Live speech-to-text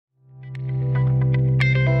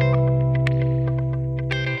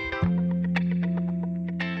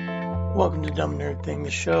to Dumb Nerd Thing,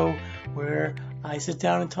 the show where I sit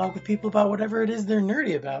down and talk with people about whatever it is they're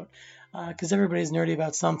nerdy about. Because everybody's nerdy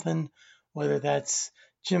about something, whether that's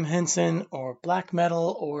Jim Henson or black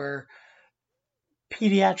metal or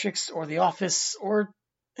pediatrics or The Office or,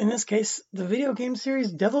 in this case, the video game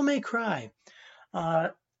series Devil May Cry.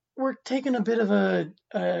 We're taking a bit of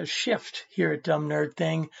a shift here at Dumb Nerd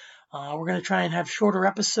Thing. We're going to try and have shorter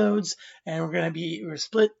episodes, and we're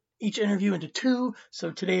split each interview into two.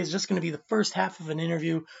 So today is just going to be the first half of an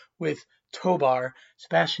interview with Tobar,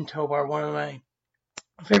 Sebastian Tobar, one of my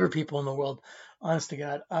favorite people in the world, honest to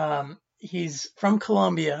God. He's from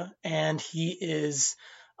Colombia, and he is,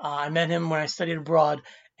 I met him when I studied abroad,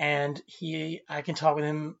 and I can talk with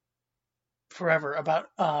him forever about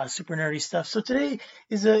super nerdy stuff. So today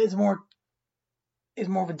is more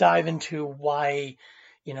of a dive into why,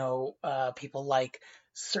 people like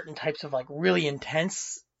certain types of like really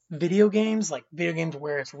intense video games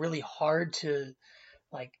where it's really hard to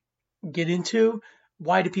like get into.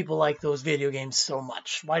 Why do people like those video games so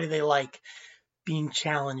much? Why do they like being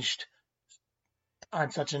challenged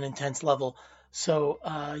on such an intense level? So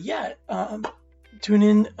tune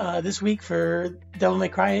in this week for Devil May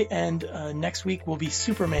Cry, and next week will be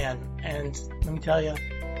Superman. And let me tell you,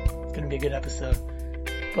 it's going to be a good episode.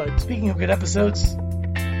 But speaking of good episodes,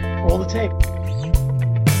 roll the tape.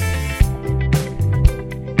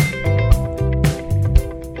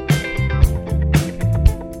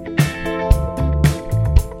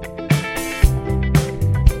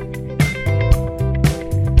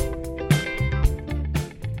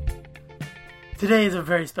 Today is a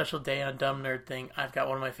very special day on Dumb Nerd Thing. I've got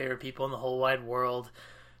one of my favorite people in the whole wide world,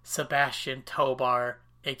 Sebastian Tobar,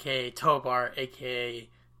 a.k.a. Tobar, a.k.a.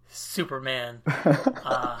 Superman.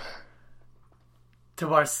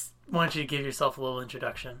 Tobar, why don't you give yourself a little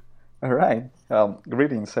introduction? All right.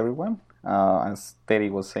 Greetings, everyone. As Teddy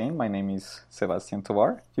was saying, my name is Sebastian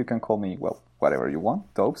Tobar. You can call me, whatever you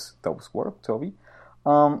want. Tobes work, Toby.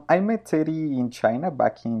 I met Teddy in China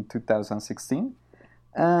back in 2016.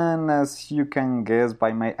 And as you can guess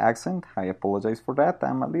by my accent, I apologize for that.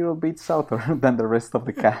 I'm a little bit souther than the rest of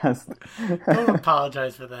the cast. Don't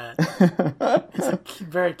apologize for that. It's a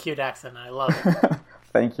very cute accent. I love it.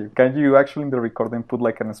 Thank you. Can you actually in the recording put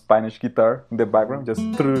like a Spanish guitar in the background? Just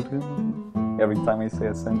every time I say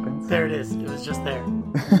a sentence? There it is. It was just there.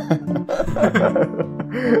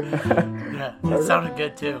 Yeah, it sounded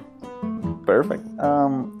good too. Perfect.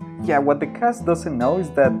 What the cast doesn't know is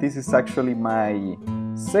that this is actually my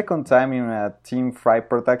second time in a Team Fry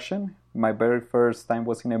production. My very first time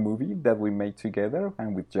was in a movie that we made together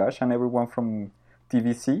and with Josh and everyone from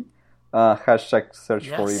TVC. Hashtag search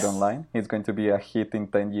for it online. It's going to be a hit in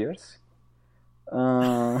 10 years.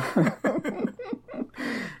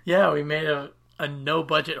 Yeah, we made a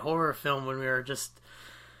no-budget horror film when we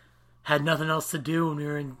had nothing else to do when we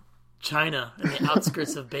were in China, in the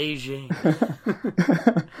outskirts of Beijing.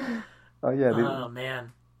 Oh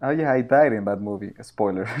man. Oh yeah, I died in that movie.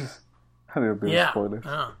 Spoilers. A little bit of spoilers.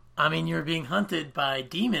 I mean, you were being hunted by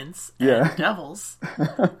demons and devils,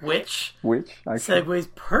 which segues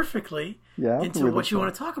perfectly into what you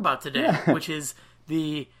want to talk about today, which is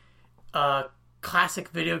the classic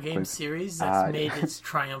video game series that's made its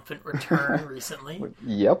triumphant return recently.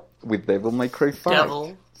 Yep, with Devil May Cry 5.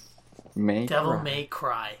 Devil May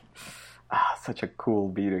Cry. Such a cool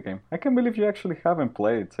video game. I can't believe you actually haven't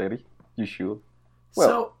played it, Teddy. You should.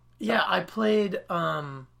 I played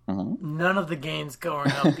none of the games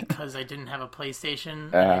growing up because I didn't have a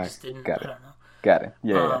PlayStation. I just didn't. I don't know. Got it.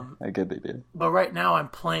 Yeah, I get the idea. But right now I'm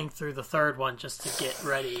playing through the third one just to get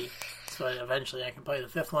ready, so eventually I can play the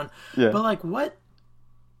fifth one. Yeah. But like, what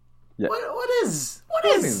is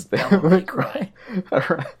Devil May Cry? All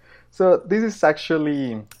right. So this is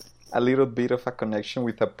actually a little bit of a connection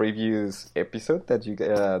with a previous episode that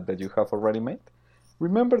you have already made.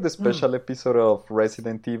 Remember the special episode of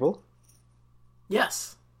Resident Evil?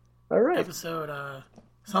 Yes. All right. Episode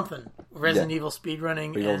something. Resident Evil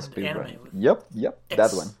speedrunning and anime. Yep,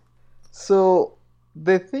 that one. So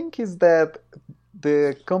the thing is that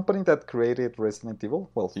the company that created Resident Evil,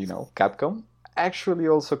 Capcom, actually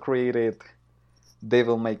also created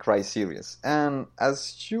Devil May Cry series. And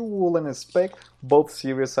as you wouldn't expect, both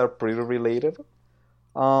series are pretty related.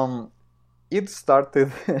 It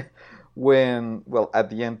started at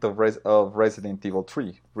the end of Resident Evil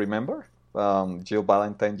 3, remember? Jill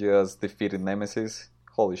Valentine just defeated Nemesis.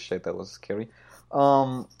 Holy shit, that was scary.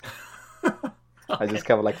 I just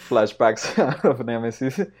have like flashbacks of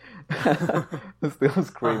Nemesis. Still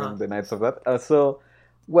screaming the nights of that. So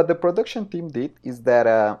what the production team did is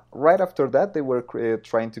that right after that they were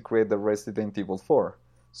trying to create the Resident Evil 4.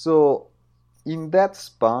 So in that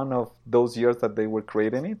span of those years that they were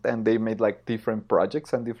creating it, and they made like different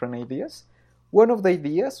projects and different ideas. One of the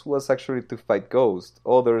ideas was actually to fight ghosts.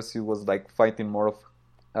 Others, it was like fighting more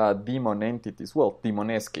of demon entities, well,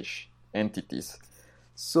 demonesque entities.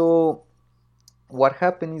 So what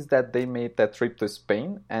happened is that they made a trip to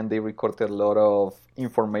Spain and they recorded a lot of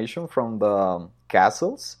information from the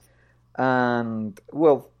castles and,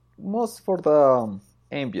 well, most for the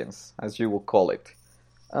ambience, as you will call it.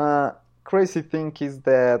 Uh, Crazy thing is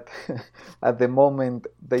that at the moment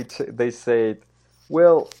they said,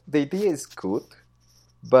 well, the idea is good,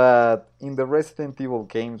 but in the Resident Evil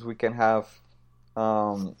games we can have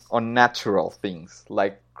unnatural things,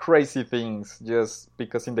 like crazy things, just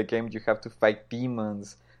because in the game you have to fight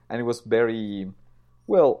demons, and it was very,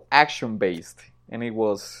 well, action based, and it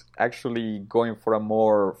was actually going for a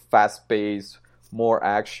more fast pace, more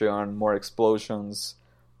action, more explosions.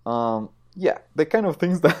 Yeah, the kind of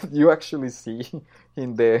things that you actually see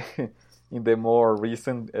in the in the more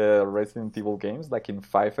recent Resident Evil games, like in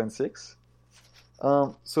 5 and 6.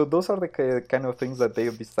 So those are the kind of things that they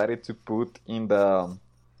decided to put in the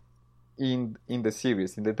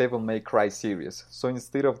series, in the Devil May Cry series. So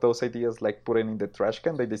instead of those ideas like putting in the trash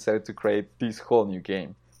can, they decided to create this whole new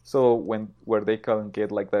game. So where they can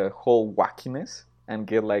get like the whole wackiness and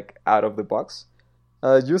get like out of the box.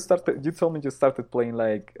 You told me you started playing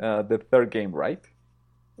like the third game, right?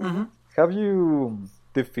 Mm-hmm. Have you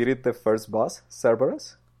defeated the first boss,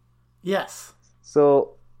 Cerberus? Yes.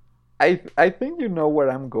 So I think you know where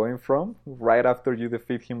I'm going from. Right after you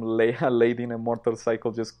defeat him, a lady in a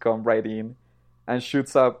motorcycle just come right in and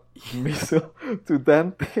shoots a missile to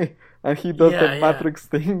Dante, and he does the Matrix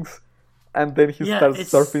things, and then he starts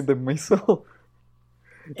surfing the missile.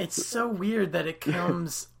 It's so weird that it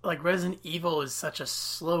comes like Resident Evil is such a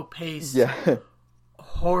slow-paced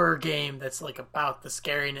horror game that's like about the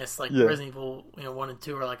scariness, like Resident Evil 1 and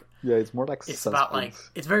 2 are like it's more like it's suspense. about like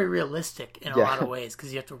it's very realistic in a lot of ways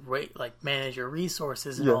because you have to manage your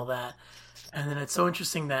resources and all that, and then it's so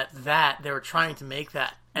interesting that they were trying to make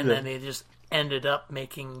that and then they just ended up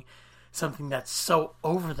making something that's so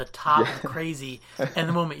over the top and crazy. And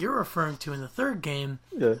the moment you're referring to in the third game,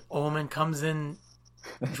 a woman comes in,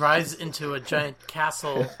 drives into a giant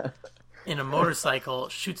castle in a motorcycle,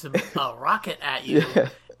 shoots a rocket at you,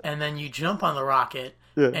 and then you jump on the rocket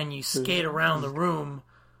and you skate around the room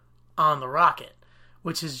on the rocket,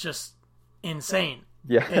 which is just insane.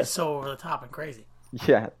 It's so over the top and crazy.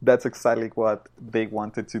 Yeah, that's exactly what they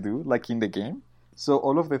wanted to do, like in the game. So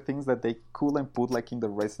all of the things that they couldn't put like in the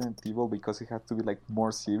Resident Evil because it had to be like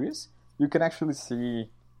more serious, you can actually see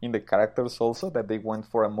in the characters also that they went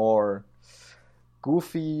for a more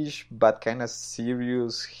goofish but kind of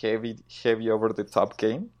serious, heavy over the top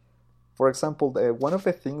game. For example, one of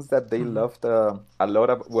the things that they loved a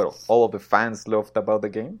lot of, well, all of the fans loved about the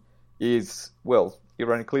game is, well,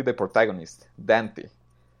 ironically, the protagonist, Dante.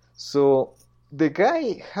 So the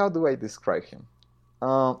guy, how do I describe him?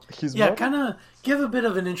 Kind of give a bit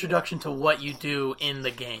of an introduction to what you do in the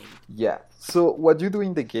game. Yeah, so what you do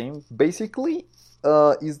in the game, basically,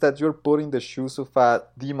 is that you're put in the shoes of a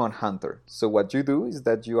demon hunter. So what you do is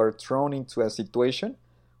that you are thrown into a situation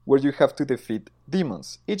where you have to defeat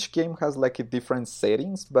demons. Each game has like a different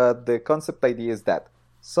settings, but the concept idea is that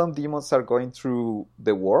some demons are going through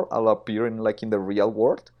the world, appearing like in the real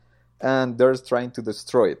world, and they're trying to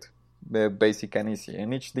destroy it. Basic and easy.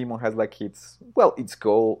 And each demon has like its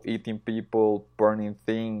goal, eating people, burning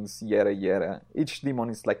things, yada yada. Each demon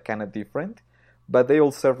is like kind of different, but they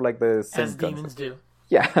all serve like the same as concept. Demons do.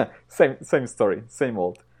 Yeah, same story, same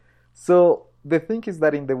old. So the thing is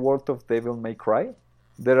that in the world of Devil May Cry,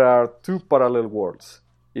 there are two parallel worlds.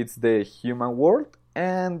 It's the human world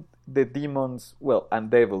and the demons, well, and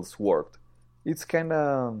devil's world. It's kind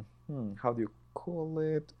of, how do you call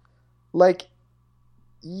it? Like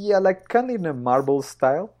kind of in a Marvel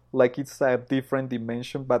style. Like it's a different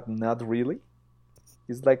dimension, but not really.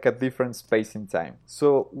 It's like a different space in time.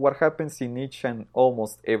 So what happens in each and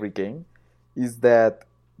almost every game is that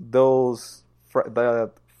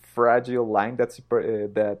that fragile line that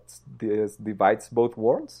divides both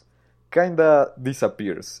worlds kind of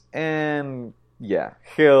disappears, and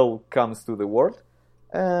hell comes to the world,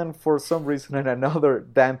 and for some reason or another,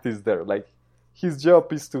 Dante's there. Like his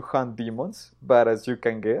job is to hunt demons, but as you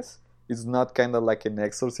can guess, it's not kind of like an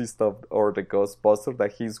exorcist or the Ghostbuster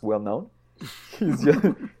that he's well known. He's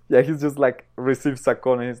just like receives a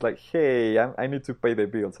call and he's like, hey, I need to pay the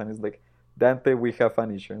bills, and he's like, Dante, we have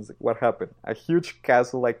an issue. And he's like, what happened? A huge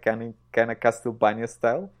castle, like kind of Castlevania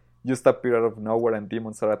style, just appeared out of nowhere and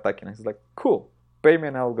demons are attacking. And he's like, cool, pay me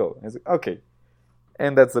and I'll go. And he's like, okay.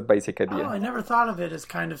 And that's the basic Oh, idea. I never thought of it as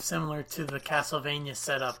kind of similar to the Castlevania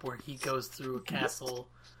setup where he goes through a castle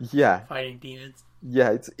Yeah, fighting demons.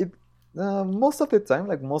 yeah. Most of the time,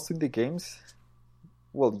 like most in the games,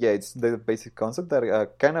 well, yeah, it's the basic concept that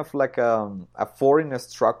kind of like a foreign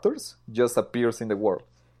structures just appears in the world.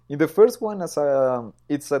 In the first one,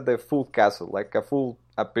 it's at the full castle, like a full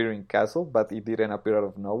appearing castle, but it didn't appear out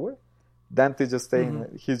of nowhere. Dante just Mm-hmm.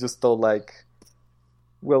 saying he's just told like,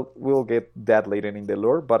 well, we'll get that later in the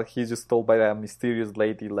lore, but he's just told by a mysterious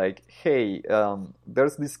lady like, hey,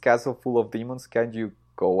 there's this castle full of demons. Can you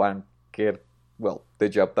go and get well the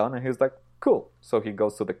job done? And he's like, cool. So he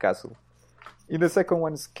goes to the castle. In the second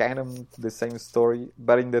one, it's kind of the same story,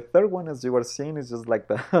 but in the third one, as you were seeing, it's just like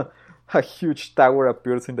the a huge tower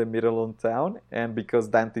appears in the middle of town, and because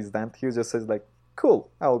Dante's Dante, he just says like, "Cool,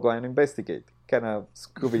 I'll go and investigate." Kind of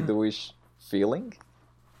Scooby Doo-ish feeling.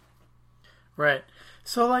 Right.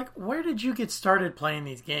 So, like, where did you get started playing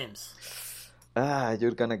these games?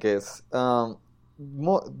 You're gonna guess.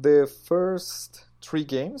 The first three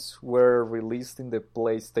games were released in the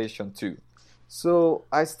PlayStation 2. So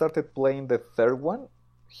I started playing the third one.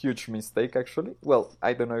 Huge mistake, actually. Well,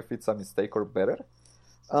 I don't know if it's a mistake or better.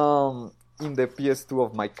 In the PS2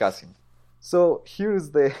 of my cousin. So here's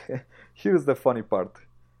the here's the funny part.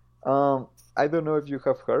 I don't know if you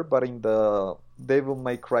have heard, but in the Devil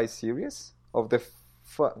May Cry series of the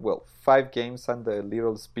five games and the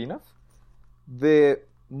little spin-off, the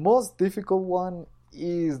most difficult one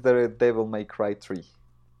is the Devil May Cry 3.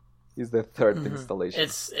 Is the third installation.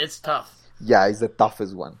 It's tough. Yeah, it's the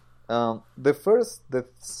toughest one. The first, the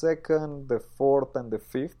second, the fourth, and the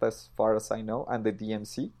fifth, as far as I know, and the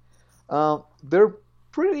DMC, they're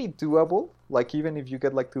pretty doable. Like even if you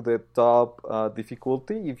get like to the top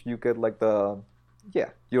difficulty, if you get like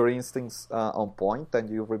your instincts on point and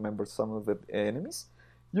you remember some of the enemies,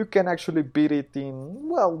 you can actually beat it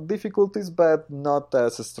in difficulties, but not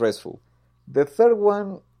as stressful. The third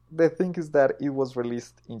one, the thing is that it was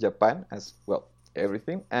released in Japan as well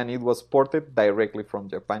everything, and it was ported directly from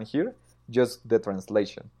Japan here, just the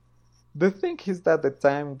translation. The thing is that at the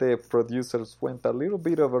time the producers went a little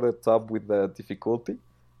bit over the top with the difficulty.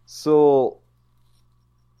 So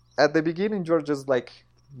at the beginning you're just like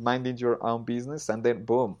minding your own business, and then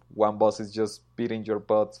boom, one boss is just beating your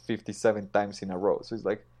butt 57 times in a row. So it's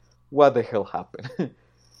like, what the hell happened?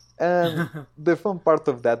 And the fun part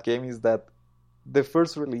of that game is that the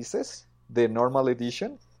first releases, the normal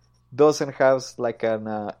edition, doesn't have like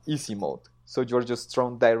an easy mode. So you're just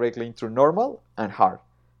thrown directly into normal and hard.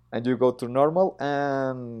 And you go to normal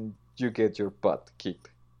and you get your butt kicked.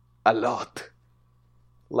 A lot.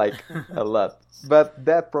 Like, a lot. But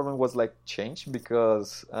that problem was like changed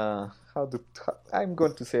because, I'm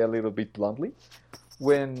going to say a little bit bluntly,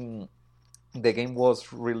 when the game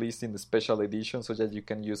was released in the special edition so that you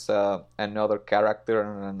can use another character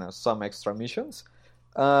and some extra missions,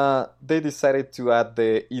 they decided to add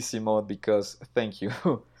the easy mode because, thank you,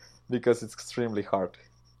 because it's extremely hard.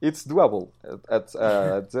 It's doable at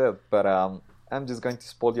that, but I'm just going to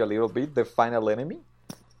spoil you a little bit. The final enemy,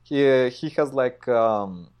 he has like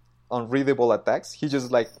unreadable attacks. He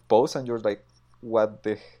just like pose and you're like, what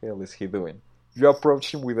the hell is he doing? You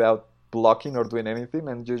approach him without blocking or doing anything,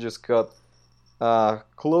 and you just got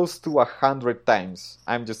close to 100 times.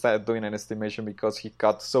 I'm just doing an estimation because he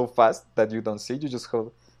cut so fast that you don't see. You just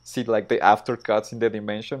see like the after cuts in the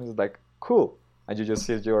dimension. It's like, cool. And you just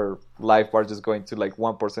see your life bar just going to like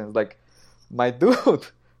 1%. It's like, my dude,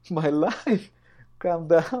 my life, calm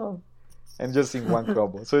down. And just in one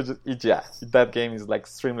combo. So that game is like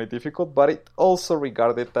extremely difficult, but it also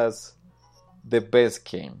regarded as the best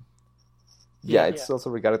game. Yeah, it's also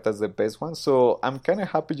regarded as the best one. So I'm kind of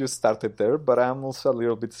happy you started there, but I'm also a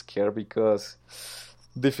little bit scared because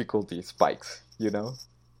difficulty spikes, you know?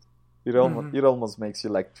 It almost makes you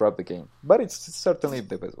like drop the game. But it's certainly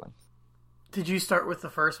the best one. Did you start with the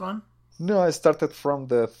first one? No, I started from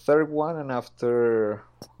the third one, and after,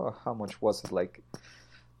 how much was it? Like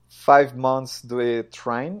 5 months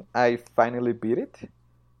trying, I finally beat it.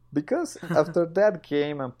 Because after that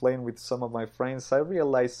game and playing with some of my friends, I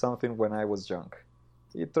realized something when I was young.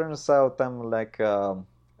 It turns out I'm like a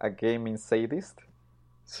gaming sadist.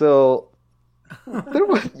 So there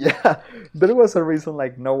was a reason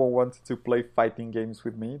like no one wanted to play fighting games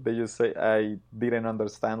with me. They just say I didn't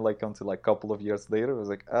understand like until like a couple of years later. I was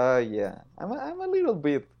like, yeah, I'm a little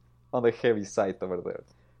bit on the heavy side over there.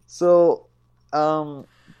 So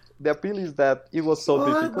the appeal is that it was so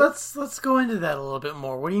difficult. Let's go into that a little bit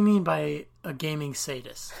more. What do you mean by a gaming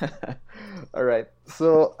sadist? All right,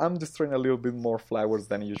 so I'm just throwing a little bit more flowers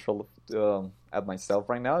than usual at myself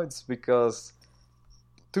right now. It's because,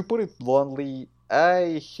 to put it bluntly,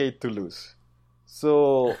 I hate to lose.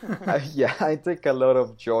 So, yeah, I take a lot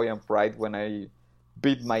of joy and pride when I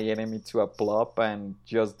beat my enemy to a plop and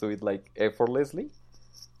just do it like effortlessly.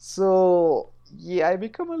 So, yeah, I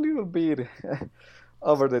become a little bit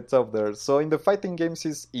over the top there. So, in the fighting games,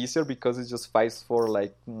 it's easier because it just fights for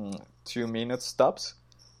like 2 minutes stops.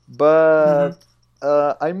 Hmm. But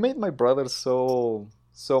I made my brother so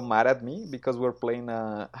mad at me because we're playing.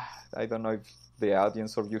 I don't know if the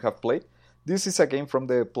audience or you have played. This is a game from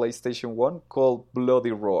the PlayStation One called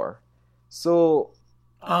Bloody Roar. So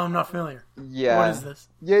Oh, I'm not familiar. What yeah, is this?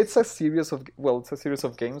 yeah, it's a series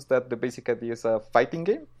of games that the basic idea is a fighting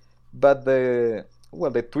game, but the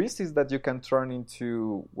twist is that you can turn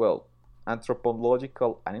into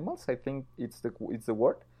anthropological animals. I think it's the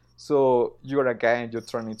word. So you're a guy and you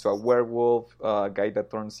turn into a werewolf, a guy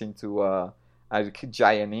that turns into a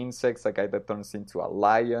giant insect, a guy that turns into a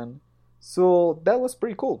lion. So that was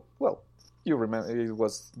pretty cool. Well, you remember it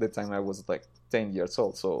was the time I was like 10 years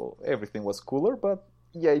old, so everything was cooler. But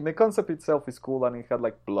yeah, the concept itself is cool, and it had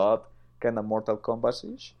like blood, kind of Mortal Kombat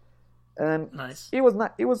ish, and Nice. it was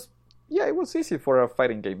not. It was yeah, it was easy for a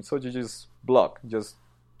fighting game. So you just block, just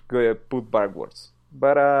go put backwards.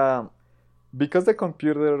 But because the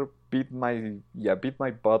computer beat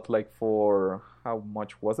my butt like for how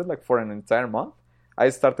much was it like for an entire month. I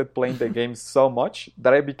started playing the game so much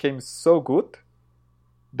that I became so good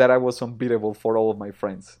that I was unbeatable for all of my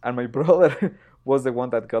friends. And my brother was the one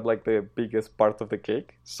that got like the biggest part of the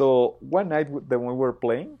cake. So one night when we were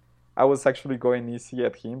playing, I was actually going easy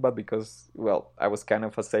at him, but because I was kind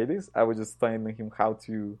of a sadist, I was just telling him how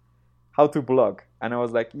to block, and I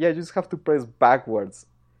was like, yeah, you just have to press backwards,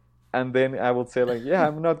 and then I would say like, yeah,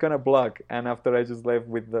 I'm not gonna block, and after I just left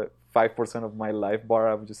with the 5% of my life bar,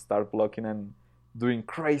 I would just start blocking and doing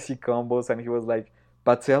crazy combos, and he was like,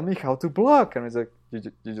 but tell me how to block, and I was like,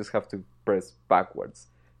 you just have to press backwards,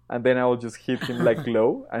 and then I would just hit him like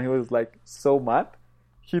low, and he was like so mad,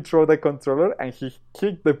 he threw the controller and he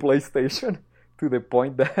kicked the PlayStation to the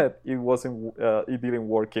point that it didn't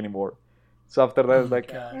work anymore. So after that, I Oh was my like,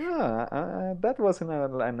 gosh. that wasn't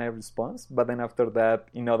a nice response. But then after that,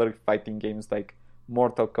 in other fighting games like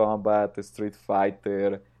Mortal Kombat, Street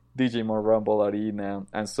Fighter, Digimon Rumble Arena,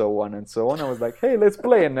 and so on and so on, I was like, hey, let's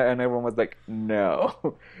play. And everyone was like,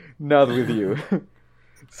 no, not with you.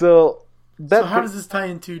 So So that, how does this tie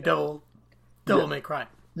into yeah, Devil May Cry?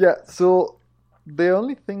 yeah. So the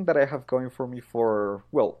only thing that I have going for me for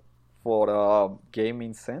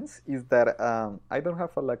gaming sense is that I don't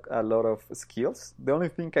have like a lot of skills. The only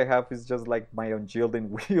thing I have is just like my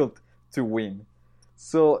unyielding will to win.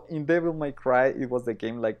 So in Devil May Cry, it was the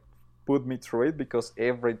game like put me through it because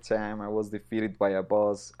every time I was defeated by a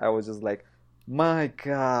boss, I was just like, my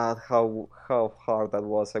God, how hard that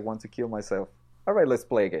was! I want to kill myself. All right, let's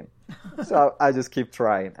play again. So I just keep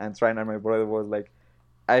trying and trying, and my brother was like,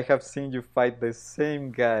 I have seen you fight the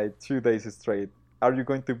same guy 2 days straight. Are you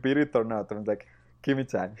going to beat it or not? And I'm like, give me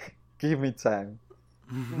time. Give me time.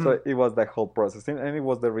 So it was that whole process. And it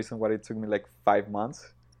was the reason why it took me like 5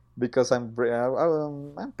 months. Because I'm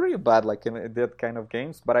pretty bad like in that kind of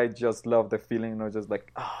games, but I just love the feeling, just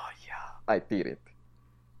like, oh yeah, I did it.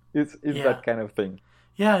 It's Yeah. that kind of thing.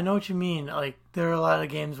 Yeah, I know what you mean. Like there are a lot of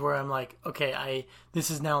games where I'm like, okay, I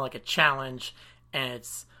this is now like a challenge and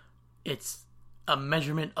it's a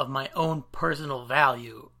measurement of my own personal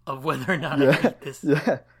value of whether or not I Yeah, beat this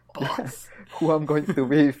yeah, yeah. boss. Who I'm going to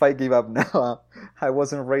be if I give up now? I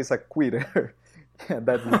wasn't raised a quitter. Yeah,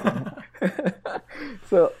 that's the thing.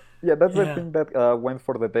 So yeah, that's the Yeah. thing that went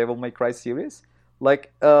for the Devil May Cry series.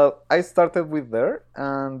 Like I started with there,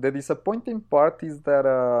 and the disappointing part is that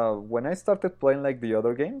when I started playing like the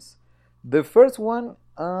other games, the first one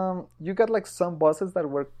you got like some bosses that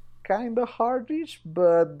were kind of hardish,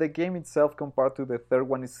 but the game itself compared to the third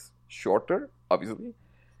one is shorter, obviously,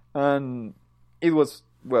 and it was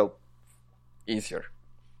easier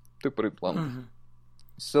to put it bluntly. Hmm.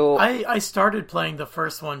 So I started playing the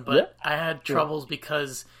first one, yeah, but I had yeah, troubles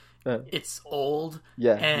because uh, it's old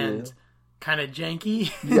yeah, yeah, and kind of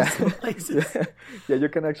janky in yeah, some yeah, places. yeah. You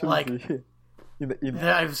can actually Like see in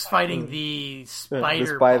I was fighting uh, the the spider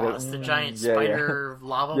spider. boss, the giant Yeah, yeah, spider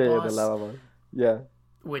lava yeah, yeah. The boss, lava ball. Yeah,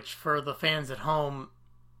 which for the fans at home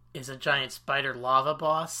is a giant spider lava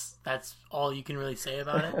boss. That's all you can really say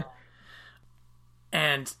about it.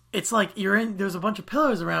 And it's like there's a bunch of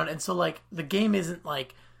pillars around, and so like the game isn't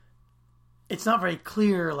like it's not very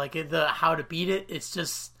clear like the how to beat it.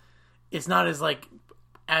 It's not as like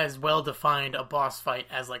as well defined a boss fight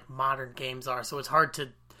as like modern games are. So it's hard to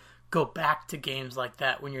go back to games like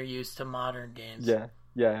that when you're used to modern games. yeah,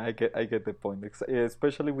 Yeah, I get the point,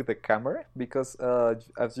 especially with the camera, because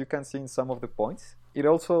as you can see in some of the points, it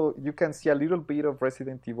also you can see a little bit of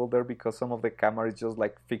Resident Evil there because some of the camera is just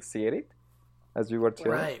like fixated, as you were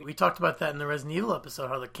telling. Right. We talked about that in the Resident Evil episode,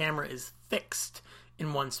 how the camera is fixed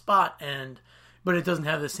in one spot, but it doesn't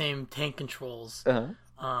have the same tank controls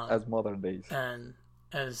As modern days. and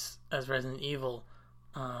as Resident Evil.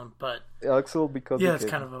 But Also because yeah, it's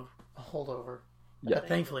kind of a holdover. Yeah. That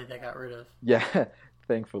thankfully they got rid of. Yeah,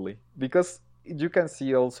 thankfully. Because you can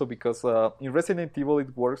see also because in Resident Evil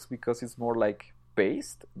it works because it's more like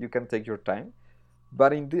paced. You can take your time.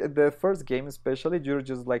 But in the first game especially, you're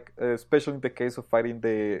just like, especially in the case of fighting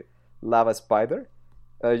the lava spider,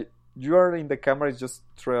 uh, you are in the camera, it's just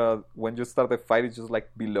when you start the fight, it's just like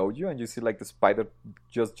below you and you see like the spider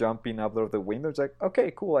just jumping out of the window. It's like,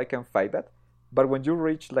 okay, cool, I can fight that. But when you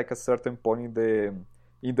reach like a certain point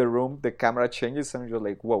in the room, the camera changes and you're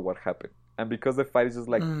like, whoa, what happened? And because the fight is just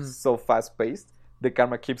like so fast paced, the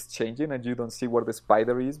camera keeps changing and you don't see where the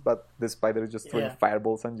spider is, but the spider is just throwing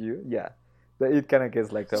fireballs on you. Yeah, it kind of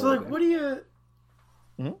gets like that. So like, what do you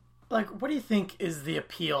like? What do you think is the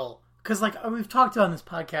appeal? Because like we've talked on this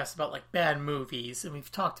podcast about like bad movies, and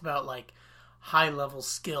we've talked about like high level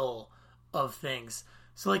skill of things.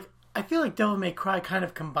 So like I feel like Devil May Cry kind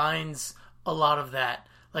of combines a lot of that.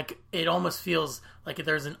 Like it almost feels like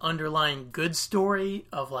there's an underlying good story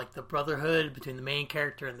of like the brotherhood between the main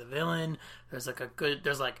character and the villain. There's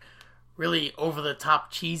like really over the top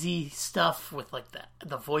cheesy stuff with like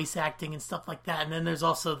the voice acting and stuff like that. And then there's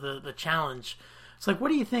also the challenge. So like, what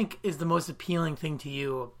do you think is the most appealing thing to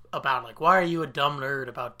you about like why are you a dumb nerd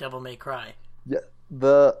about Devil May Cry? Yeah,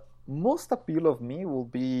 the most appeal of me will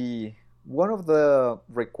be one of the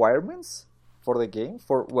requirements for the game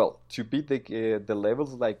to beat the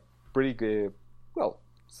levels like pretty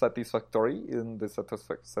satisfactory in the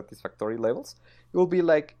satisfactory levels. It will be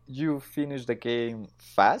like you finish the game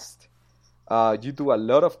fast, you do a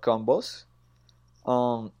lot of combos,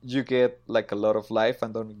 you get like a lot of life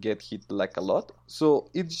and don't get hit like a lot.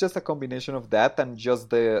 So it's just a combination of that and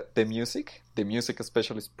just the music. The music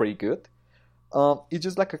especially is pretty good. It's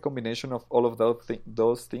just like a combination of all of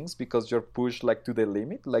those things because you're pushed like to the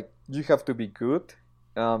limit. Like you have to be good.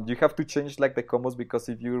 You have to change like the combos because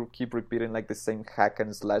if you keep repeating like the same hack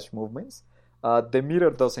and slash movements, the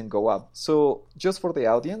meter doesn't go up. So just for the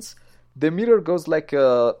audience, the meter goes like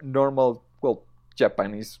a normal,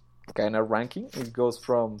 Japanese kind of ranking. It goes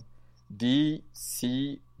from D,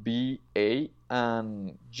 C, B, A,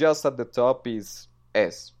 and just at the top is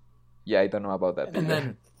S. Yeah, I don't know about that. And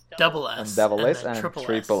then double S. And double S and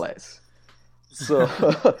triple S. So,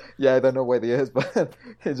 yeah, I don't know what it is, but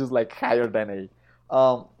it's just like higher than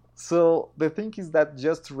A. So the thing is that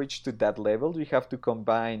just to reach to that level, you have to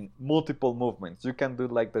combine multiple movements. You can do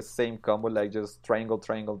like the same combo, like just triangle,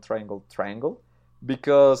 triangle, triangle, triangle,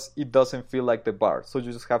 because it doesn't feel like the bar. So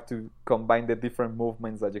you just have to combine the different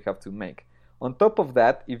movements that you have to make. On top of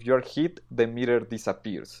that, if you're hit, the meter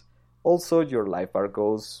disappears. Also, your life bar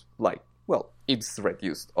goes like, it's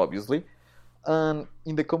reduced, obviously. And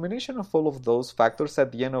in the combination of all of those factors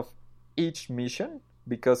at the end of each mission,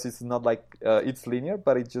 because it's not like it's linear,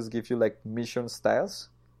 but it just gives you like mission styles,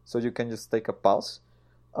 so you can just take a pause.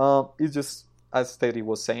 It just, as Teddy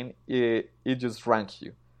was saying, it just ranks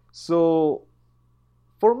you. So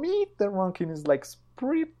for me, the ranking is like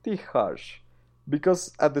pretty harsh,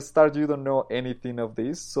 because at the start you don't know anything of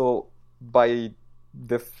this. So by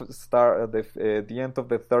the end of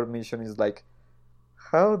the third mission is like,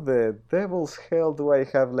 how the devil's hell do I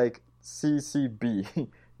have like CCB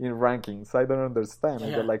in rankings? I don't understand.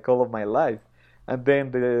 I got like all of my life, and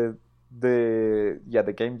then the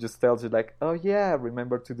game just tells you like, oh yeah,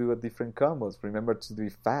 remember to do a different combos, remember to do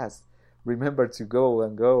it fast, remember to go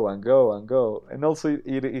and go and go and go, and also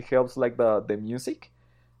it helps like the music.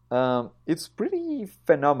 It's pretty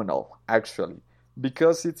phenomenal actually,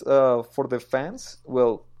 because it's for the fans.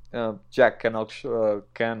 Jack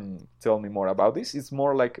can tell me more about this. It's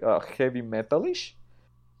more like heavy metalish.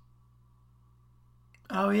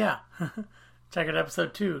 Oh yeah, check out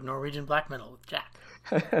episode 2, Norwegian black metal with Jack.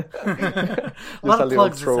 A lot of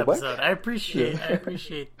plugs this episode. I appreciate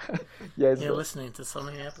listening to so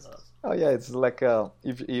many episodes. Oh yeah, it's like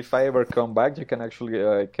if I ever come back, you can actually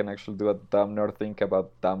do a dumb nerd thing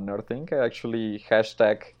about dumb nerd thing. Actually,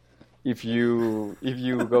 hashtag. If you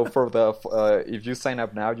go for if you sign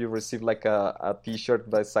up now, you receive like a T-shirt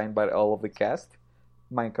that's signed by all of the cast.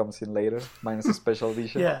 Mine comes in later. Mine is a special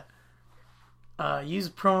edition. Yeah. Use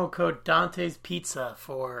promo code Dante's Pizza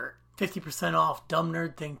for 50% off Dumb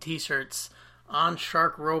Nerd Thing T-shirts on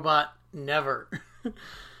Shark Robot Never.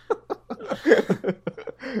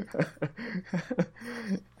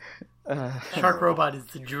 Shark Robot is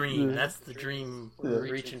the dream. Yeah. That's the dream we're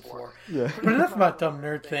reaching for. Yeah. But enough about dumb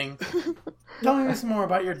nerd thing. Tell me some more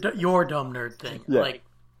about your dumb nerd thing. Yeah. Like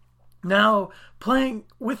now playing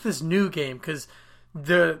with this new game, because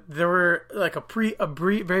there were like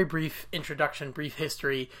very brief introduction, brief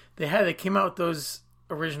history. They came out with those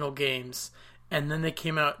original games, and then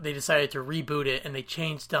they decided to reboot it, and they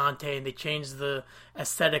changed Dante, and they changed the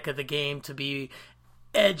aesthetic of the game to be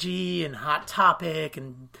edgy and hot topic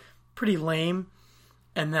and pretty lame,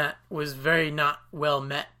 and that was very not well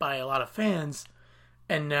met by a lot of fans.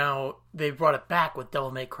 And now they brought it back with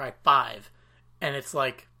Devil May Cry 5, and it's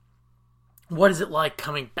like, what is it like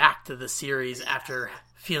coming back to the series after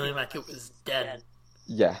feeling like it was dead?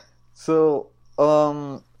 Yeah. So,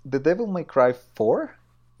 the Devil May Cry 4,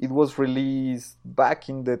 it was released back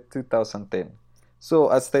in the 2010. So,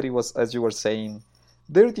 as you were saying,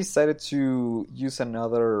 they decided to use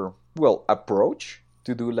another, approach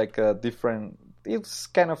to do like a different, it's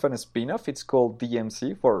kind of a spin-off. It's called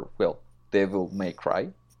DMC for, Devil May Cry,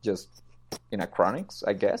 just in acronyms,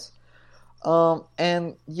 I guess.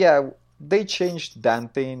 And yeah, they changed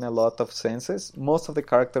Dante in a lot of senses. Most of the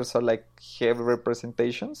characters are like heavy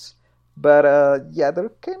representations, but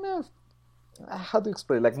they're kind of, how do you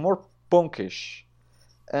explain, like more punkish.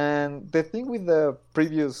 And the thing with the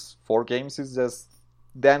previous 4 games is just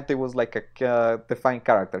Dante was like a defined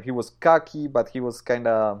character. He was cocky, but he was kind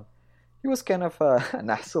of an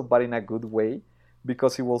asshole, but in a good way,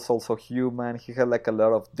 because he was also human. He had like a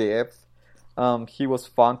lot of depth. He was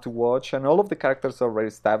fun to watch, and all of the characters are already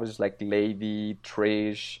established, like Lady,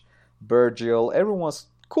 Trish, Virgil. Everyone was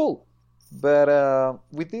cool, but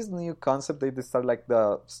with this new concept, they start like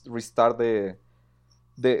restart the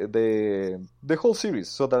whole series,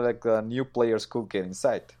 so that like the new players could get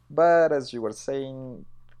inside. But as you were saying,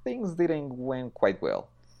 things didn't went quite well.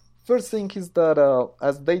 First thing is that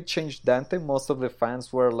as they changed Dante, most of the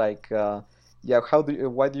fans were like,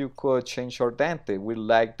 why do you change your Dante? We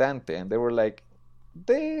like Dante. And they were like,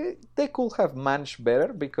 they could have managed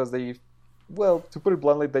better, because they, to put it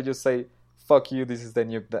bluntly, they just say, fuck you, this is the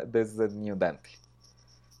new Dante.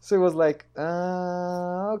 So it was like,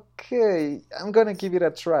 okay, I'm gonna give it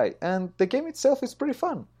a try. And the game itself is pretty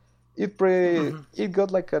fun. It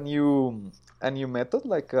got like a new method,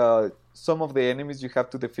 like some of the enemies you have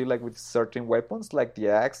to defeat like with certain weapons, like the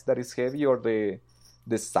axe that is heavy, or the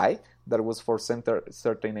scythe that was for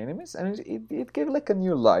certain enemies, and it gave like a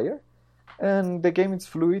new layer. And the game is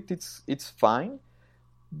fluid, it's fine,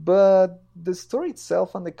 but the story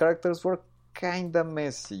itself and the characters were kinda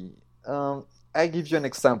messy. I give you an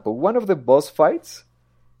example. One of the boss fights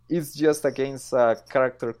is just against a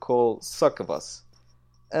character called Succubus,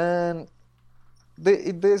 and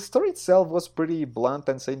the story itself was pretty blunt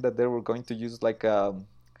and saying that they were going to use like a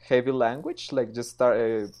heavy language, like just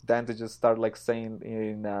Dante just start like saying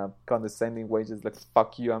in condescending ways, just like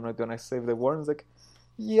fuck you, I'm not gonna save the world. It's like,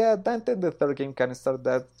 yeah, Dante in the third game kind of started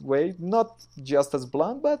that way, not just as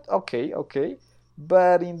blunt, but okay.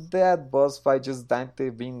 But in that boss fight, just Dante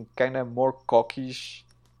being kind of more cockish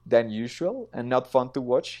than usual and not fun to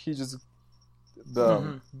watch. He just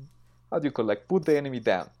how do you call it? Like put the enemy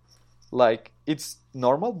down. Like it's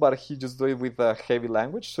normal, but he just do it with a heavy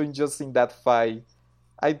language. So in that fight,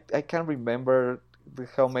 I can't remember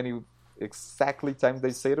how many exactly times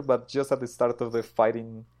they say it, but just at the start of the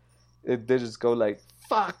fighting, they just go like,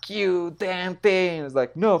 fuck you, Dante. And it's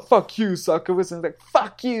like, no, fuck you, Succubus. And it's like,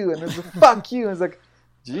 fuck you. And it's like, fuck you. And it's like,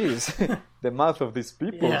 jeez, the mouth of these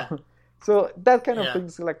people. Yeah. So that kind of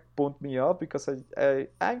things like pumped me up, because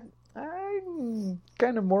I'm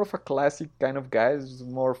kind of more of a classic kind of guy, just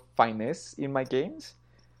more finesse in my games.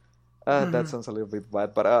 That sounds a little bit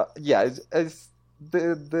bad, but it's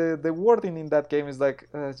the wording in that game is like,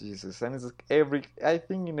 Jesus, and it's like I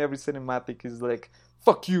think in every cinematic is like,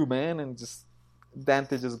 fuck you, man, and just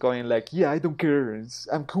Dante just going like, yeah, I don't care,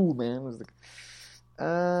 I'm cool, man. It's like,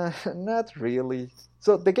 not really.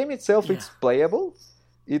 So the game itself, it's playable.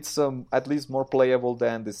 It's at least more playable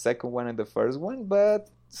than the second one and the first one, but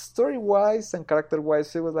story-wise and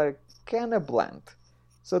character-wise, it was like kind of bland.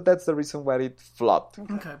 So that's the reason why it flopped.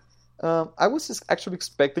 Okay. I was actually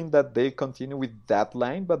expecting that they continue with that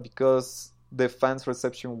line, but because the fans'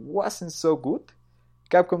 reception wasn't so good,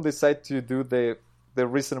 Capcom decided to do the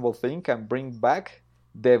reasonable thing and bring back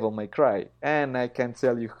Devil May Cry. And I can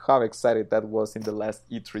tell you how excited that was in the last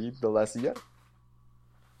E3, the last year.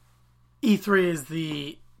 E3 is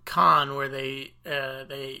the con where they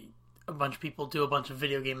a bunch of people do a bunch of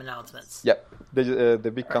video game announcements. Yep.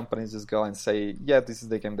 The big companies just go and say, yeah, this is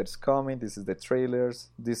the game that's coming, this is the trailers,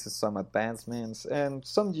 this is some advancements, and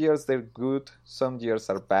some years they're good, some years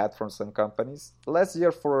are bad from some companies. Last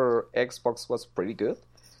year for Xbox was pretty good,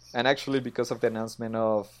 and actually because of the announcement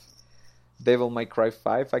of Devil May Cry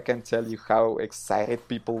 5, I can tell you how excited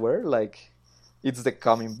people were, like, it's the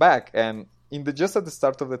coming back, and just at the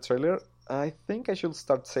start of the trailer, I think I should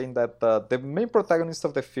start saying that the main protagonist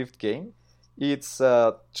of the fifth game, it's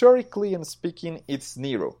theoretically and speaking, it's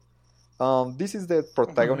Nero. This is the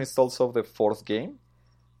protagonist also of the fourth game.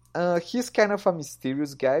 He's kind of a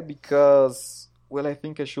mysterious guy because, well, I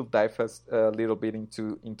think I should dive a little bit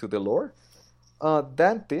into the lore.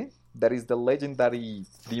 Dante, that is the legendary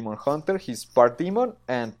demon hunter, he's part demon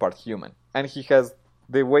and part human. And he has,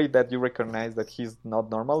 the way that you recognize that he's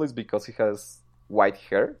not normal is because he has white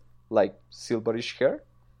hair, like silverish hair.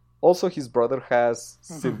 Also, his brother has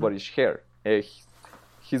silverish hair.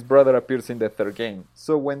 His brother appears in the third game.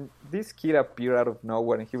 So when this kid appeared out of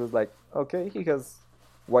nowhere and he was like, okay, he has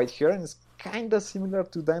white hair and it's kind of similar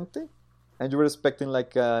to Dante, and you were expecting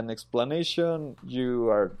like an explanation, you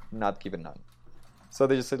are not given none. So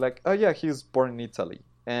they just say like, oh yeah, he's born in Italy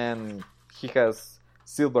and he has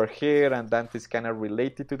silver hair and Dante's kind of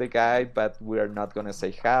related to the guy, but we're not going to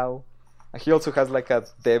say how. And he also has like a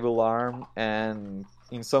devil arm, and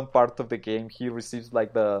in some part of the game he receives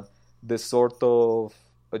like the sword of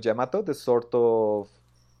Yamato, the sword of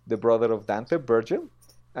the brother of Dante, Virgil,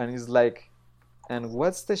 and he's like, and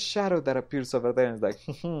what's the shadow that appears over there? And it's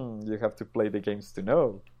like, you have to play the games to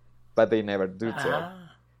know, but they never do so.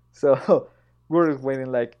 So we're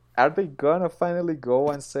waiting like, are they gonna finally go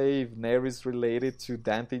and say if Nero is related to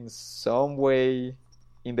Dante in some way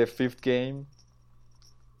in the fifth game?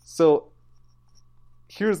 So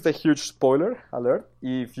here's the huge spoiler alert.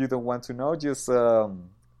 If you don't want to know, just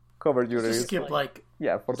cover your ears. Skip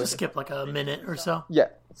skip like a minute or so. Yeah.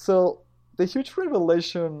 So the huge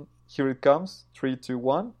revelation, here it comes. 3, 2,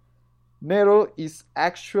 1. Nero is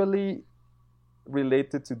actually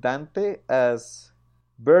related to Dante as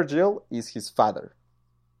Virgil is his father.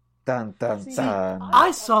 Dun dun dun.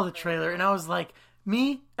 I saw the trailer and I was like,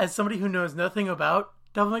 me as somebody who knows nothing about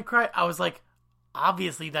Devil May Cry, I was like,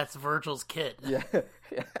 obviously that's Virgil's kid. Yeah.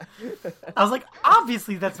 I was like,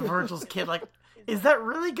 obviously that's Virgil's kid. Like, is that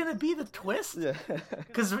really going to be the twist? Yeah.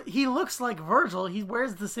 Because he looks like Virgil. He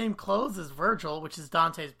wears the same clothes as Virgil, which is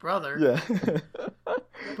Dante's brother. Yeah.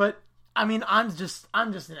 But I mean, I'm just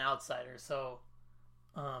an outsider, so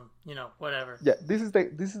whatever. Yeah, this is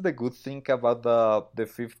the good thing about the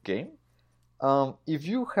fifth game. If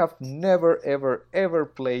you have never ever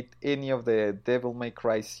played any of the Devil May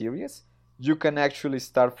Cry series, you can actually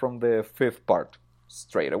start from the fifth part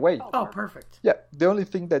straight away. Oh, perfect. Yeah, the only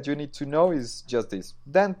thing that you need to know is just this.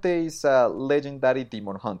 Dante is a legendary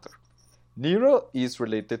demon hunter. Nero is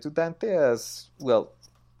related to Dante as, well,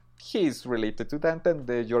 he's related to Dante,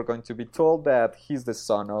 and you're going to be told that he's the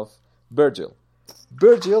son of Virgil.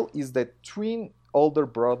 Virgil is the twin older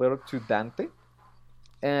brother to Dante,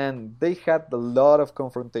 and they had a lot of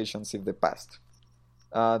confrontations in the past.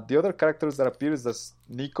 The other characters that appear is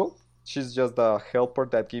Nico. She's just a helper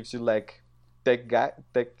that gives you like tech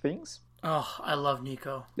things. Oh, I love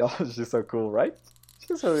Nico. Oh, she's so cool, right?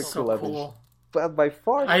 She's very so cool. Cool. But by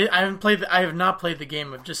far, I have not played the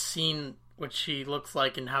game. I've just seen what she looks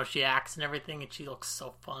like and how she acts and everything, and she looks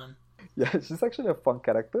so fun. Yeah, she's actually a fun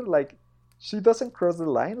character. Like, she doesn't cross the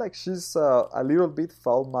line. Like, she's a little bit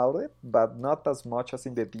foul-mouthed, but not as much as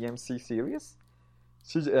in the DMC series.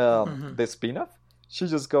 She the spin-off. She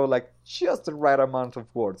just go like just the right amount of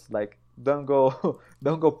words. Like, don't go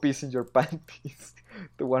piss in your panties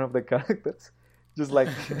to one of the characters. Just like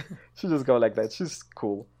she just go like that. She's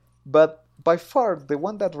cool. But by far the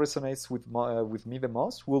one that resonates with me the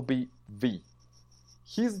most will be V.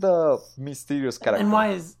 He's the mysterious character. And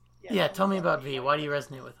why is tell me about V. Why do you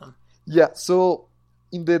resonate with him? Yeah, so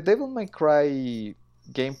in the Devil May Cry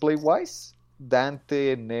gameplay wise,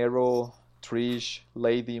 Dante, Nero, Trish,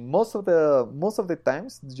 Lady, most of the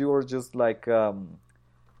times you're just like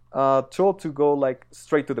told to go like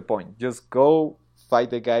straight to the point. Just go fight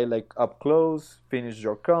the guy like up close, finish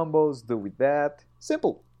your combos, do with that.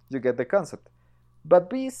 Simple. You get the concept. But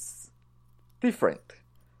B is different.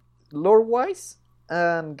 Lore wise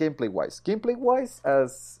and gameplay wise. Gameplay wise,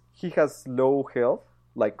 as he has low health,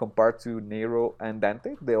 like compared to Nero and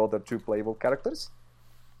Dante, the other two playable characters.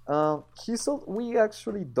 We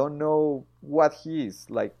actually don't know what he is.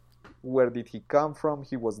 Like, where did he come from?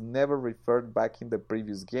 He was never referred back in the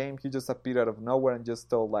previous game. He just appeared out of nowhere and just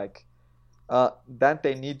told like,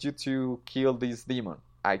 Dante, I need you to kill this demon.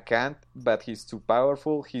 I can't, but he's too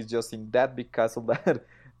powerful. He's just in that big castle that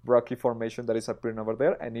rocky formation that is appearing over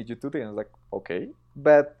there. I need you to do it. And I was like, okay.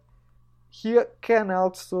 But he can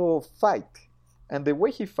also fight. And the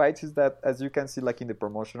way he fights is that, as you can see, like in the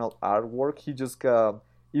promotional artwork, he just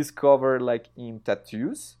is covered like in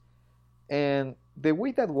tattoos. And the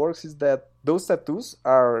way that works is that those tattoos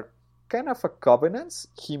are kind of a covenants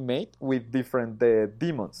he made with different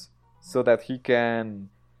demons, so that he can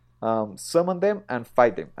summon them and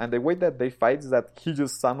fight them. And the way that they fight is that he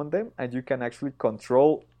just summons them, and you can actually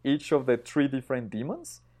control each of the 3 different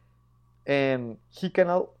demons. And he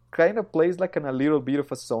can kind of plays like a little bit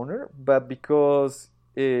of a zoner, but because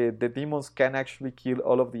the demons can actually kill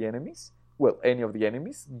all of the enemies, well, any of the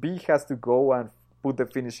enemies, B has to go and put the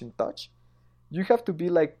finishing touch. You have to be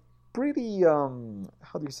like pretty,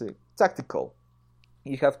 how do you say, tactical.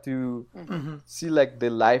 You have to see like the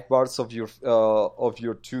life bars of your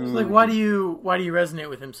 2. Like, why do you resonate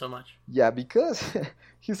with him so much? Yeah, because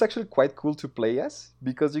he's actually quite cool to play as,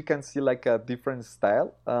 because you can see like a different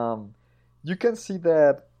style. You can see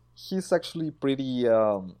that he's actually pretty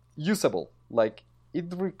usable. Like, it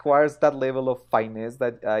requires that level of finesse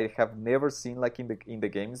that I have never seen like in the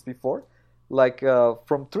games before. Like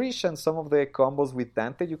from Trish and some of the combos with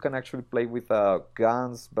Dante, you can actually play with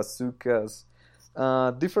guns, bazookas,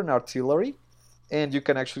 different artillery, and you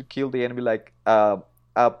can actually kill the enemy like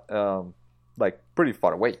like pretty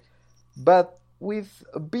far away. But with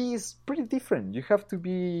B is pretty different. You have to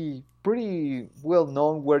be pretty well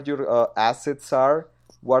known where your assets are,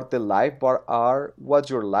 what the life bar are, what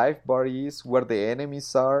your life bar is, where the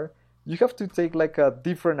enemies are. You have to take like a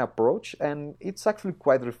different approach, and it's actually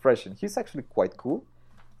quite refreshing. He's actually quite cool.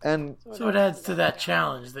 And so it adds to that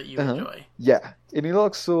challenge that you enjoy. Yeah, and it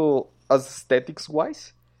also, aesthetics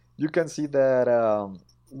wise, you can see that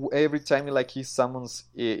every time like he summons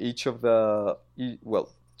each of the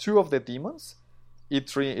 2 of the demons,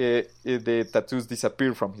 the tattoos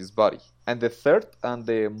disappear from his body. And the third and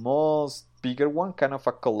the most bigger one, kind of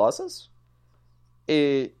a colossus,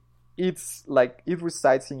 it's like it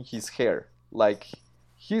resides in his hair. Like,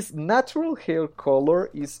 his natural hair color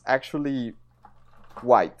is actually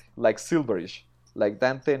white, like silverish, like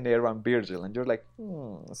Dante, Nero, and Virgil. And you're like,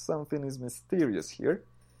 something is mysterious here.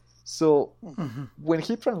 So when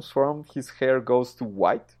he transforms, his hair goes to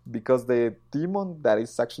white, because the demon that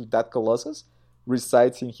is actually that colossus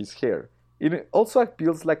resides in his hair. It also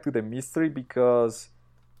appeals like to the mystery, because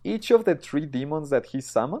each of the 3 demons that he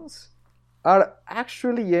summons are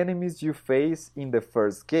actually enemies you face in the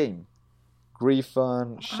first game.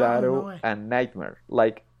 Griffon, Shadow, and Nightmare.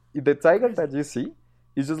 Like, the tiger that you see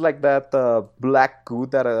is just like that black goo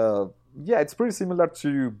that, it's pretty similar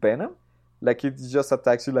to Venom. Like, it just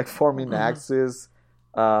attacks you like forming axes,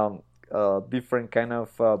 different kind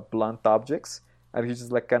of blunt objects, and he's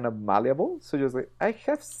just like kind of malleable. So you're just like, I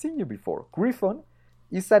have seen you before. Griffon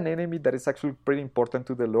is an enemy that is actually pretty important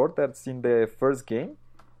to the lore that's in the first game.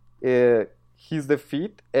 He's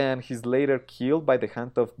defeated and he's later killed by the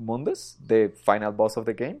hand of Mundus, the final boss of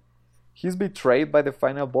the game. He's betrayed by the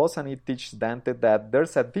final boss, and he teaches Dante that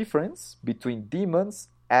there's a difference between demons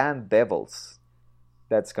and devils.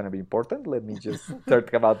 That's going to be important. Let me just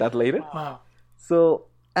talk about that later. Wow. So,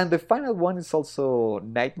 and the final one is also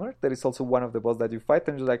Nightmare. That is also one of the boss that you fight,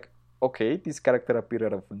 and you're like, okay, this character appeared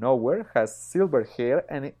out of nowhere, has silver hair,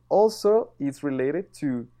 and it also is related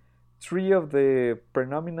to 3 of the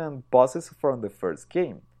predominant bosses from the first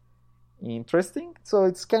game. Interesting. So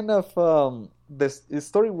it's kind of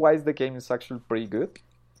story-wise, the game is actually pretty good,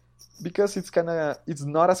 because it's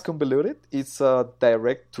not as convoluted. It's a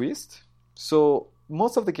direct twist. So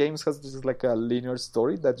most of the games has just like a linear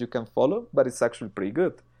story that you can follow, but it's actually pretty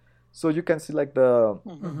good. So you can see like the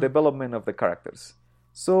development of the characters.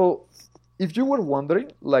 So if you were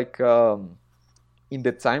wondering, like in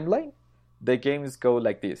the timeline, the games go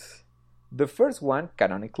like this. The first one,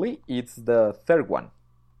 canonically, it's the third one.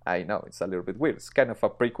 I know, it's a little bit weird. It's kind of a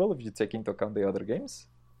prequel if you take into account the other games.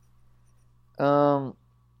 The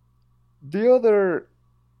other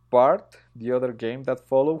part, the other game that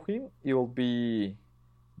follow him, it will be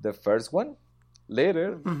the first one.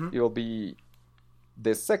 Later, it will be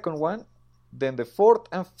the second one, then the fourth,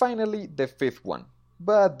 and finally the 5th one.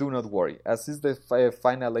 But do not worry, as is the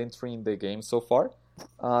final entry in the game so far,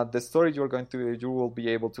 the story you will be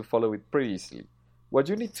able to follow it pretty easily. What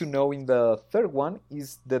you need to know in the third one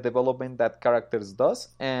is the development that characters does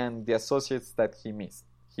and the associates that he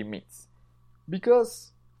meets.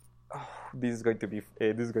 Because this is going to be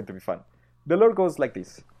fun. The lore goes like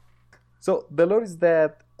this. So the lore is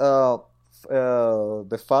that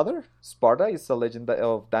the father, Sparta, is a legend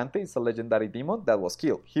of Dante, is a legendary demon that was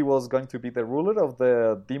killed. He was going to be the ruler of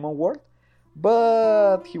the demon world,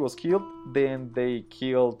 But he was killed. Then they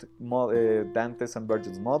killed Dante's and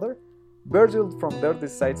Virgil's mother. Virgil from there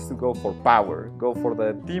decides to go for power, go for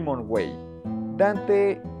the demon way.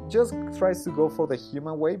 Dante just tries to go for the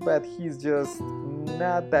human way, but he's just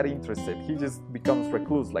not that interested. He just becomes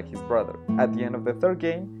recluse like his brother. At the end of the third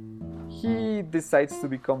game, he decides to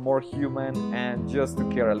become more human and just to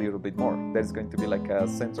care a little bit more. There's going to be like a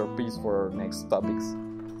centerpiece for our next topics.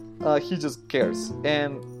 He just cares.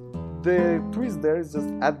 And the twist there is just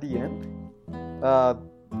at the end,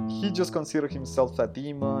 he just considers himself a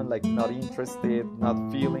demon, like not interested,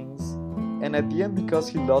 not feelings. And at the end, because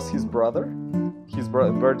he lost his brother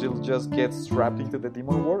Virgil just gets trapped into the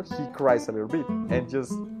demon world, he cries a little bit. And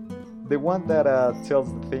just the one that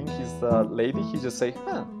tells the thing, his lady, he just say,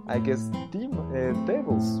 I guess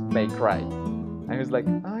devils may cry. And he's like,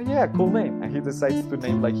 oh yeah, cool name. And he decides to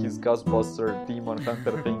name like his Ghostbuster demon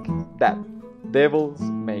hunter thing that devils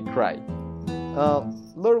may cry.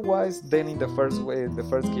 Lore-wise, then in the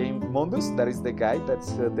first game, Mundus, that is the guy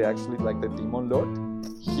that's actually like the demon lord,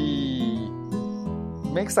 he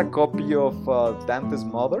makes a copy of Dante's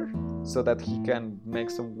mother so that he can make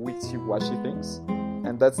some wishy-washy things.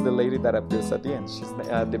 And that's the lady that appears at the end. She's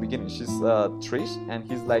at the beginning. She's Trish, and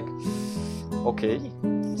he's like, okay.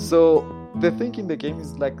 So the thing in the game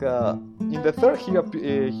is like, in the third, he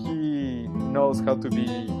knows how to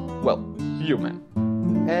be human,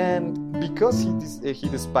 and because he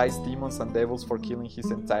despises demons and devils for killing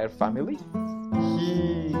his entire family,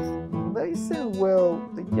 he isn't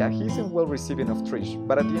well receiving of Trish.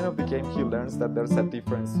 But at the end of the game, he learns that there's a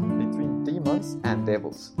difference between demons and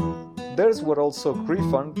devils. There's where also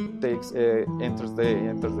Griffon enters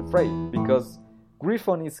the fray, because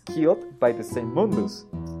Griffon is killed by the same Mundus,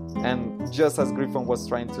 and just as Griffon was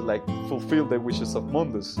trying to like fulfill the wishes of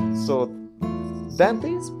Mundus, so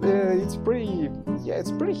Dante it's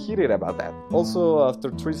pretty heated about that. Also,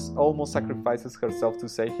 after Trish almost sacrifices herself to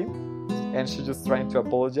save him, and she's just trying to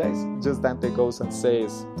apologize, just Dante goes and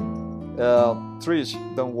says, Trish,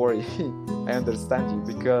 don't worry, I understand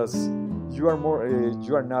you, because you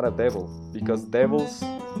are not a devil, because devils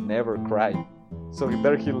never cry. So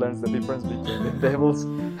there he learns the difference between the devils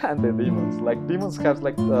and the demons. Like demons have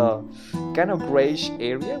like the kind of grayish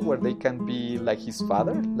area where they can be like his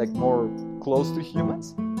father, like more close to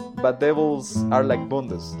humans, but devils are like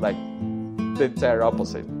Mundus, like the entire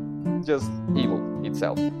opposite, just evil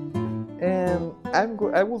itself. And I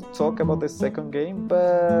will talk about the second game, but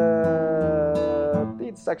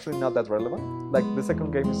it's actually not that relevant. Like the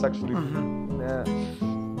second game is actually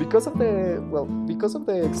because of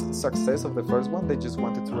the success of the first one, they just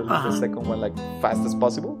wanted to release the second one like fast as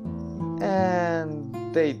possible, and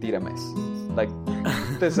they did a mess. Like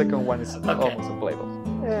the second one is almost unplayable,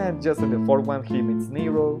 and just in the fourth one he meets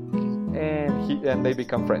Nero, and they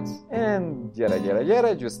become friends, and yada yada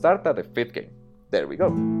yada. You start at the fifth game. There we go.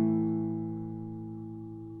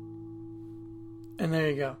 And there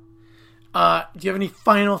you go. Do you have any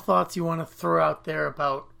final thoughts you want to throw out there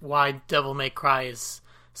about why Devil May Cry is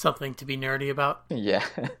something to be nerdy about? Yeah,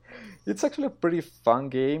 it's actually a pretty fun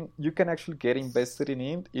game. You can actually get invested in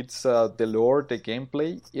it. It's the lore, the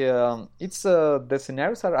gameplay. The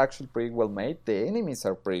scenarios are actually pretty well made. The enemies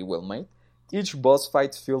are pretty well made. Each boss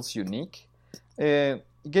fight feels unique.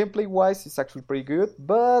 Gameplay-wise, it's actually pretty good.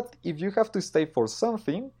 But if you have to stay for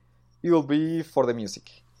something, it will be for the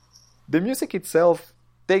music. The music itself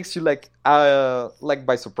takes you like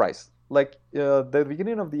by surprise. Like the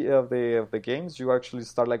beginning of the games, you actually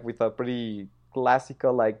start like with a pretty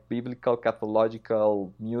classical, like biblical,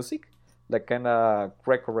 Cathological music, like kind of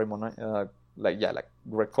Greco-Roman, like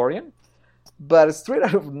Gregorian. But straight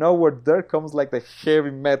out of nowhere, there comes like the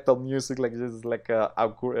heavy metal music, like just like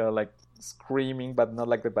like screaming, but not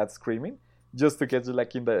like the bad screaming, just to get you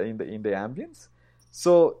like in the ambience.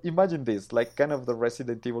 So imagine this, like kind of the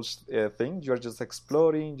Resident Evil thing. You're just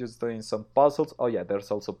exploring, just doing some puzzles. Oh yeah, there's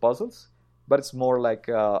also puzzles, but it's more like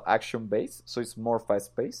action based, so it's more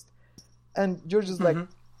fast paced. And you're just like,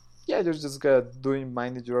 you're just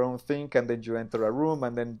minding your own thing, and then you enter a room,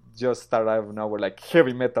 and then just start out of nowhere like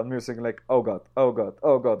heavy metal music, like oh god,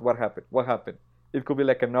 what happened? It could be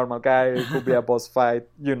like a normal guy, it could be a boss fight,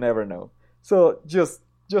 you never know. So just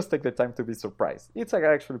take the time to be surprised. It's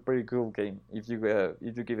actually a pretty cool game if you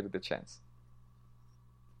give it the chance.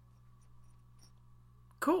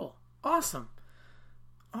 Cool. Awesome.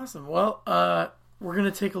 Well, we're going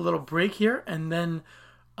to take a little break here and then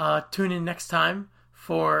tune in next time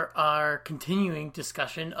for our continuing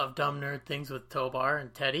discussion of Dumb Nerd Things with Tobar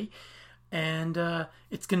and Teddy. And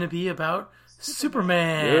it's going to be about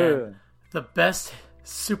Superman, the best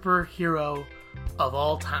superhero of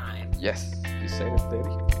all time. Yes, you say it,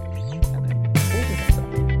 Teddy.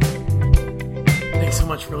 Thanks so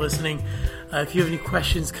much for listening. If you have any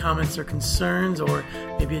questions, comments, or concerns, or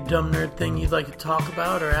maybe a dumb nerd thing you'd like to talk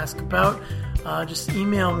about or ask about, just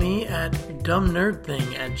email me at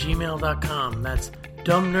dumbnerdthing@gmail.com. That's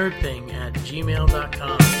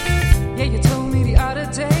dumbnerdthing@gmail.com. Yeah, you told me the other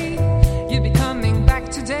day